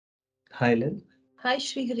Hi, Lynn. Hi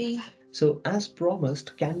Srihari. So, as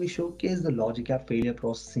promised, can we showcase the Logic App failure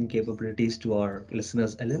processing capabilities to our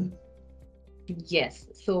listeners, Ellen? Yes,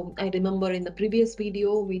 so I remember in the previous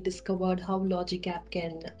video we discovered how Logic App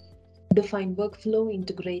can define workflow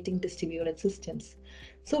integrating distributed systems.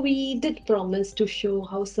 So we did promise to show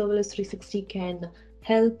how Serverless 360 can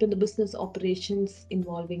help in the business operations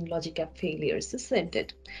involving Logic App failures, isn't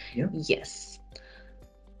it? Yeah. Yes.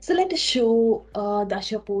 So let us show the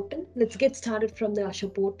Azure portal. Let's get started from the Azure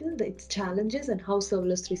portal, its challenges and how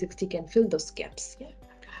Serverless 360 can fill those gaps. Yeah.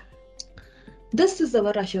 This is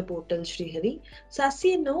our Azure portal, Srihari. So, as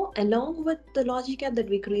you know, along with the logic app that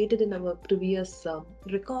we created in our previous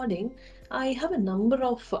recording, I have a number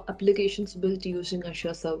of applications built using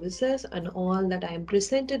Azure services, and all that I am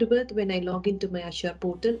presented with when I log into my Azure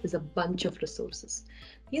portal is a bunch of resources.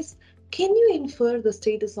 Yes, can you infer the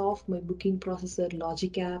status of my booking processor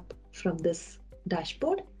logic app from this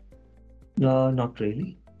dashboard? Not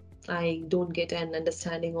really. I don't get an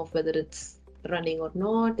understanding of whether it's running or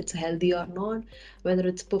not, it's healthy or not, whether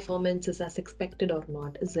its performance is as expected or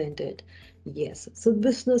not, isn't it? Yes. So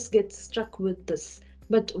business gets stuck with this.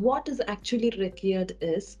 But what is actually required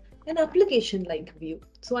is an application like view.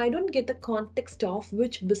 So I don't get the context of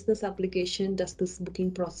which business application does this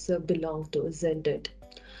booking processor belong to, isn't it?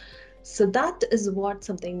 So that is what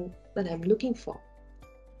something that I'm looking for.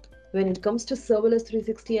 When it comes to serverless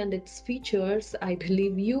 360 and its features, I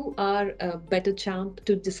believe you are a better champ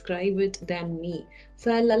to describe it than me.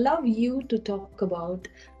 So I'll allow you to talk about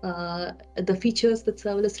the features that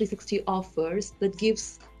serverless 360 offers that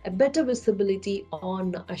gives a better visibility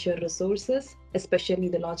on Azure resources, especially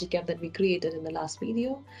the logic app that we created in the last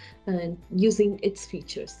video, and using its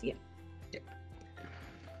features. Yeah.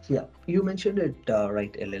 Yeah, you mentioned it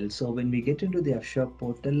right, LL. So when we get into the Azure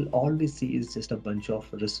portal, all we see is just a bunch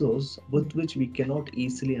of resource with which we cannot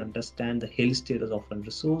easily understand the health status of a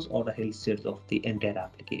resource or the health status of the entire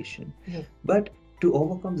application. Mhm. But to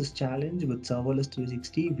overcome this challenge with Serverless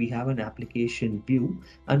 360, we have an application view,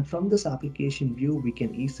 and from this application view, we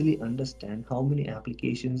can easily understand how many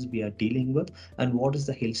applications we are dealing with and what is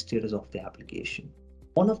the health status of the application.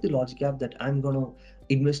 One of the logic app that I'm gonna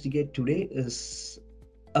investigate today is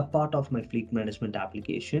a part of my fleet management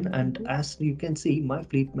application, and as you can see, my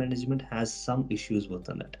fleet management has some issues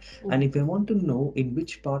within it. And if I want to know in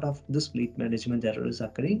which part of this fleet management error is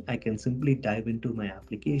occurring, I can simply dive into my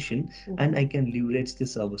application and I can leverage the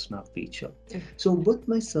service map feature. So with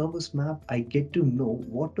my service map, I get to know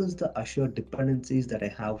what is the Azure dependencies that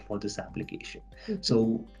I have for this application.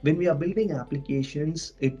 So when we are building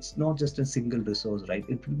applications, it's not just a single resource, right?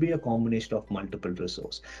 It will be a combination of multiple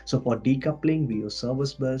resources. So for decoupling, we use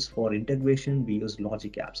service bus. For integration, we use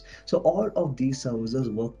logic apps. So all of these services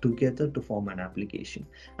work together to form an application.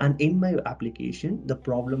 And in my application, the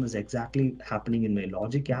problem is exactly happening in my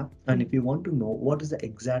logic app. And if you want to know what is the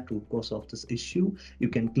exact root cause of this issue, you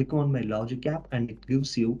can click on my logic app and it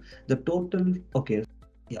gives you the total. Okay,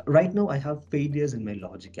 yeah, right now I have failures in my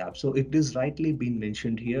logic app. So it is rightly been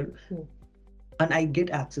mentioned here. And I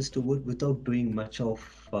get access to it without doing much of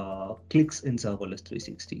clicks in serverless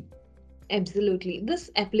 360. Absolutely. This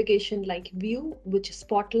application like View, which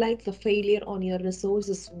spotlights the failure on your resource,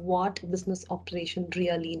 is what business operation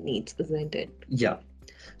really needs, isn't it? Yeah.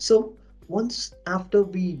 So once after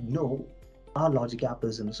we know our logic app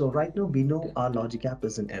is in, so right now we know our logic app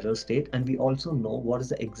is in error state, and we also know what is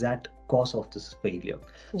the exact cause of this failure.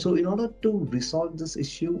 So in order to resolve this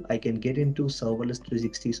issue, I can get into serverless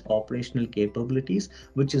 360's operational capabilities,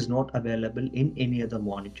 which is not available in any other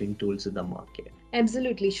monitoring tools in the market.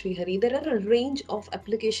 Absolutely, Srihari. There are a range of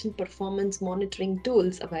application performance monitoring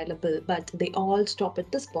tools available, but they all stop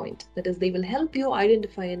at this point. That is, they will help you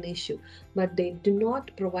identify an issue, but they do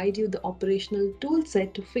not provide you the operational tool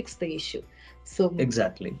set to fix the issue. So,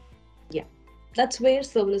 Exactly. yeah, that's where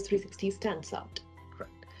Serverless 360 stands out.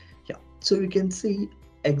 Correct. Yeah. So you can see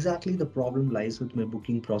exactly the problem lies with my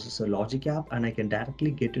booking processor logic app, and I can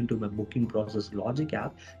directly get into my booking process logic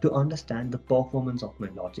app to understand the performance of my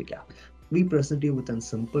logic app. We present you with a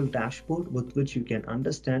simple dashboard with which you can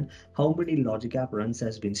understand how many logic app runs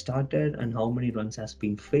has been started and how many runs has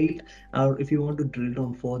been failed. Or if you want to drill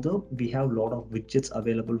down further, we have a lot of widgets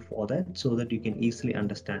available for that so that you can easily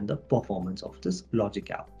understand the performance of this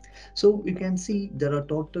logic app. So you can see there are a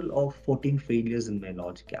total of 14 failures in my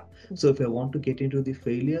logic app. So if I want to get into the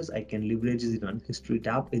failures, I can leverage the run history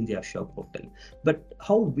tab in the Azure portal. But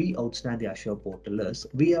how we outstand the Azure portal is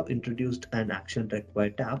we have introduced an action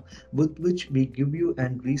required tab with which we give you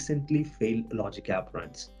and recently failed logic app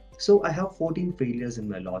runs. So I have 14 failures in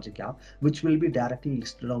my logic app, which will be directly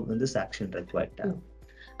listed down in this action required tab.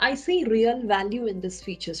 I see real value in this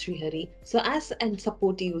feature, Srihari. So, as a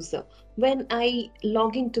support user, when I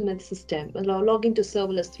log into my system, log into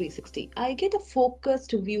serverless 360, I get a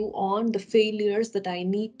focused view on the failures that I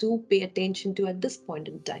need to pay attention to at this point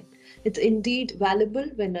in time. It's indeed valuable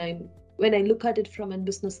when I look at it from a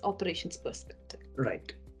business operations perspective.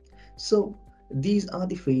 Right. So these are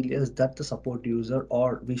the failures that the support user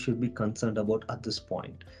or we should be concerned about at this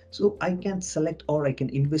point. So I can select or I can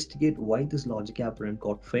investigate why this logic app run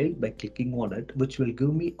got failed by clicking on it, which will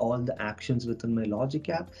give me all the actions within my logic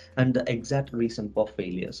app and the exact reason for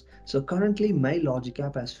failures. So currently my logic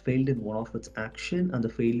app has failed in one of its action and the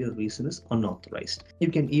failure reason is unauthorized.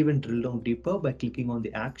 You can even drill down deeper by clicking on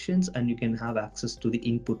the actions and you can have access to the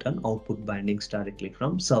input and output bindings directly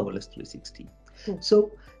from serverless 360.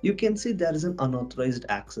 So you can see there is an unauthorized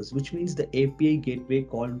access, which means the API gateway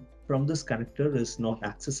called from this connector is not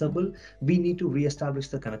accessible. We need to re-establish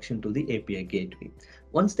the connection to the API gateway.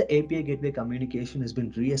 Once the API gateway communication has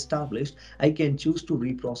been re-established, I can choose to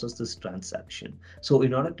reprocess this transaction. So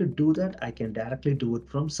in order to do that, I can directly do it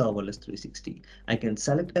from serverless 360. I can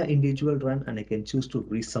select an individual run and I can choose to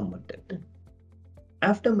resubmit it.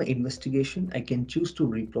 After my investigation, I can choose to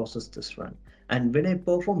reprocess this run. And when I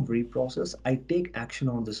perform reprocess, I take action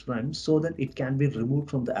on this run so that it can be removed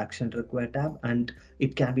from the action required tab and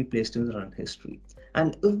it can be placed in the run history.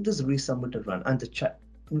 And if this resubmitted run and the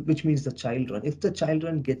which means the child run, if the child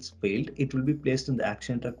run gets failed, it will be placed in the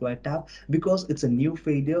action required tab because it's a new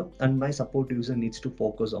failure and my support user needs to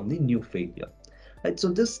focus on the new failure. Right, so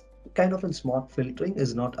this kind of a smart filtering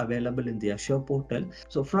is not available in the Azure portal.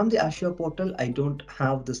 So from the Azure portal, I don't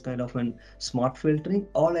have this kind of an smart filtering.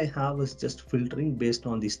 All I have is just filtering based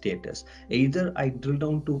on the status. Either I drill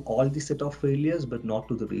down to all the set of failures, but not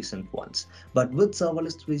to the recent ones. But with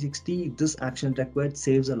serverless 360, this action required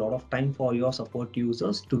saves a lot of time for your support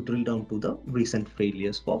users to drill down to the recent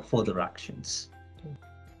failures for further actions.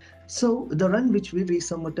 So the run which we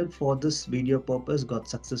resubmitted for this video purpose got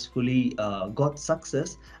successfully got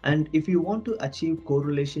success. And if you want to achieve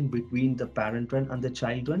correlation between the parent run and the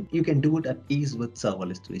child run, you can do it at ease with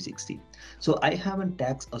serverless 360. So I have a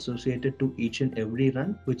tags associated to each and every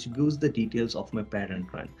run, which gives the details of my parent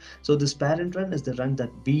run. So this parent run is the run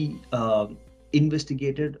that we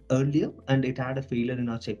investigated earlier and it had a failure in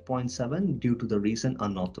our checkpoint 7 due to the reason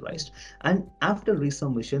unauthorized, and after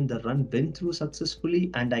resubmission the run went through successfully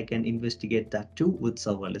and I can investigate that too with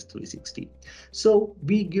serverless 360. So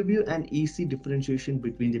we give you an easy differentiation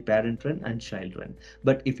between the parent run and child run,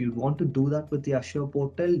 but if you want to do that with the Azure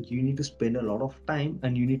portal, you need to spend a lot of time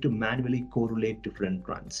and you need to manually correlate different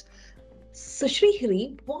runs. So,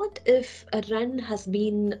 Srihari, what if a run has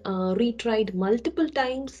been retried multiple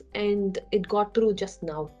times and it got through just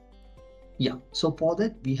now? Yeah, so for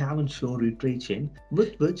that we have a show retry chain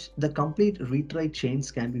with which the complete retry chains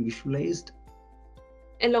can be visualized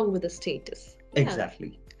Along with the status. Yeah,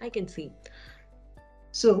 exactly. I can see.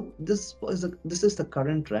 So this is the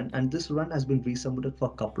current run, and this run has been resubmitted for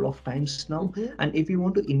a couple of times now. And if you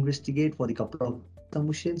want to investigate for the couple of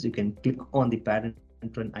resubmissions, you can click on the parent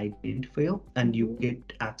run identifier, and you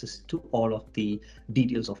get access to all of the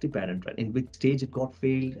details of the parent run, in which stage it got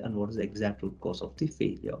failed, and what is the exact root cause of the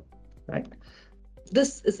failure. Right?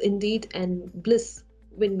 This is indeed an bliss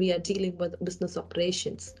when we are dealing with business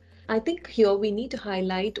operations. I think here we need to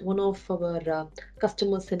highlight one of our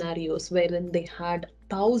customer scenarios wherein they had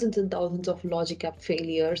thousands and thousands of logic app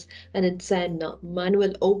failures, and it's an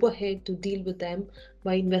manual overhead to deal with them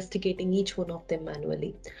by investigating each one of them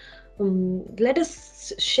manually. Let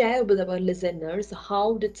us share with our listeners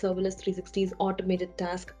how did serverless 360's automated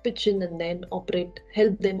task pitch in and then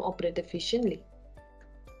help them operate efficiently.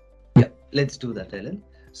 Yeah, let's do that, Ellen.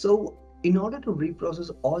 So in order to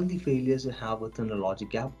reprocess all the failures you have within a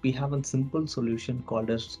logic app, we have a simple solution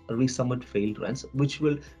called as resubmit failed runs, which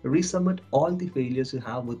will resubmit all the failures you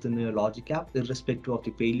have within your logic app, irrespective of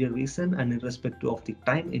the failure reason and irrespective of the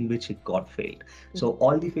time in which it got failed. So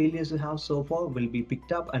all the failures you have so far will be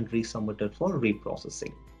picked up and resubmitted for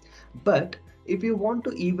reprocessing. But if you want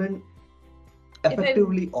to even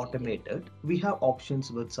effectively automated, we have options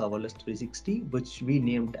with serverless 360 which we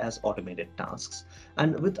named as automated tasks.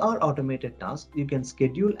 And with our automated tasks, you can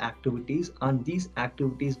schedule activities and these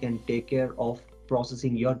activities can take care of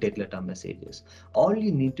processing your dead letter messages. All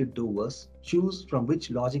you need to do is choose from which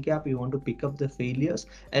logic app you want to pick up the failures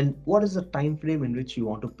and what is the time frame in which you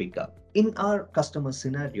want to pick up. In our customer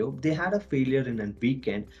scenario, they had a failure in a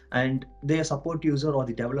weekend and their support user or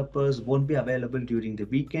the developers won't be available during the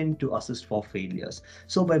weekend to assist for failures.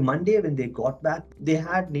 So by Monday when they got back, they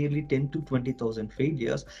had nearly 10 to 20,000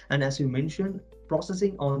 failures, and as you mentioned,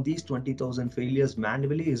 processing on these 20,000 failures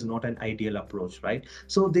manually is not an ideal approach, right?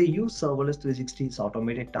 So they use serverless 360's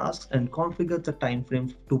automated tasks and configure the time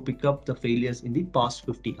frame to pick up the failures in the past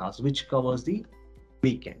 50 hours, which covers the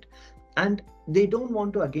weekend. And they don't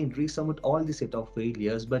want to again resubmit all the set of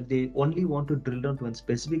failures, but they only want to drill down to one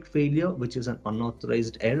specific failure, which is an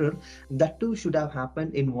unauthorized error. That too should have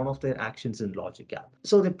happened in one of their actions in Logic App.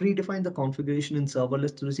 So they predefine the configuration in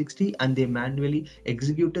serverless 360 and they manually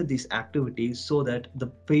executed these activities so that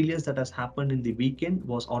the failures that has happened in the weekend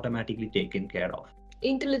was automatically taken care of.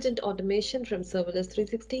 Intelligent automation from serverless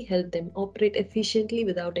 360 help them operate efficiently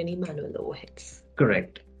without any manual overheads.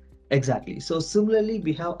 Correct. Exactly. So similarly,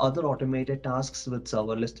 we have other automated tasks with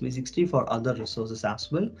serverless 360 for other resources as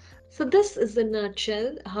well. So this is in a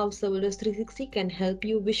nutshell how serverless 360 can help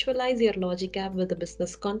you visualize your logic app with a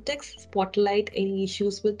business context, spotlight any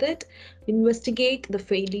issues with it, investigate the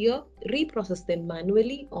failure, reprocess them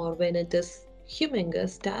manually, or when it is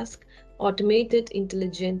humongous task, automate it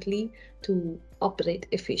intelligently to operate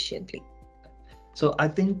efficiently. So I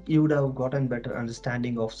think you would have gotten better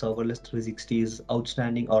understanding of serverless 360's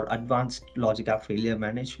outstanding or advanced logic app failure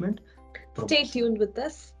management. Stay tuned with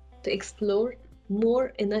us to explore more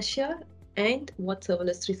in Azure and what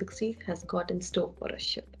serverless 360 has got in store for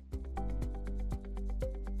Azure.